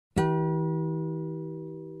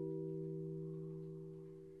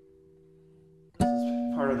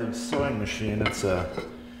part of the sewing machine. It's a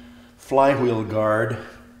flywheel guard,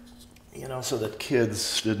 you know, so that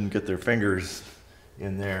kids didn't get their fingers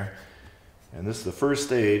in there. And this, the first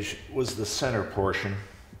stage, was the center portion,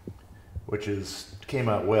 which came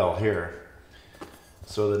out well here.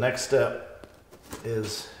 So the next step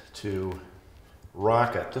is to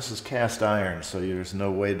rock it. This is cast iron, so there's no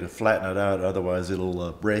way to flatten it out, otherwise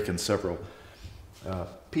it'll break in several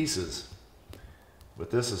pieces.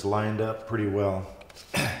 But this is lined up pretty well.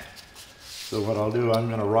 So what I'll do, I'm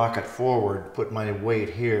going to rock it forward, put my weight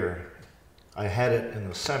here. I had it in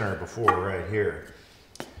the center before, right here.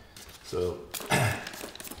 So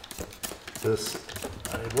this,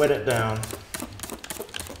 I wet it down.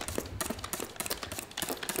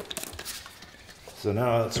 So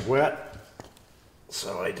now it's wet.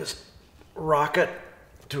 So I just rock it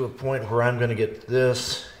to a point where I'm going to get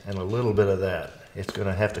this and a little bit of that. It's going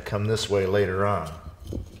to have to come this way later on.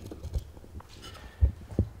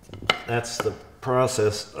 That's the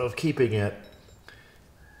process of keeping it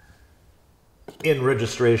in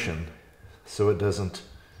registration, so it doesn't,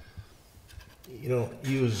 you don't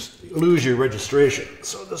lose your registration.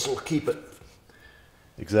 So this will keep it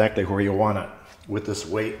exactly where you want it with this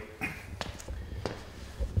weight.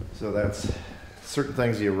 So that's certain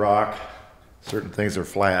things you rock, certain things are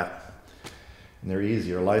flat, and they're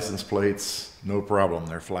easier. License plates, no problem,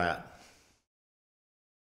 they're flat.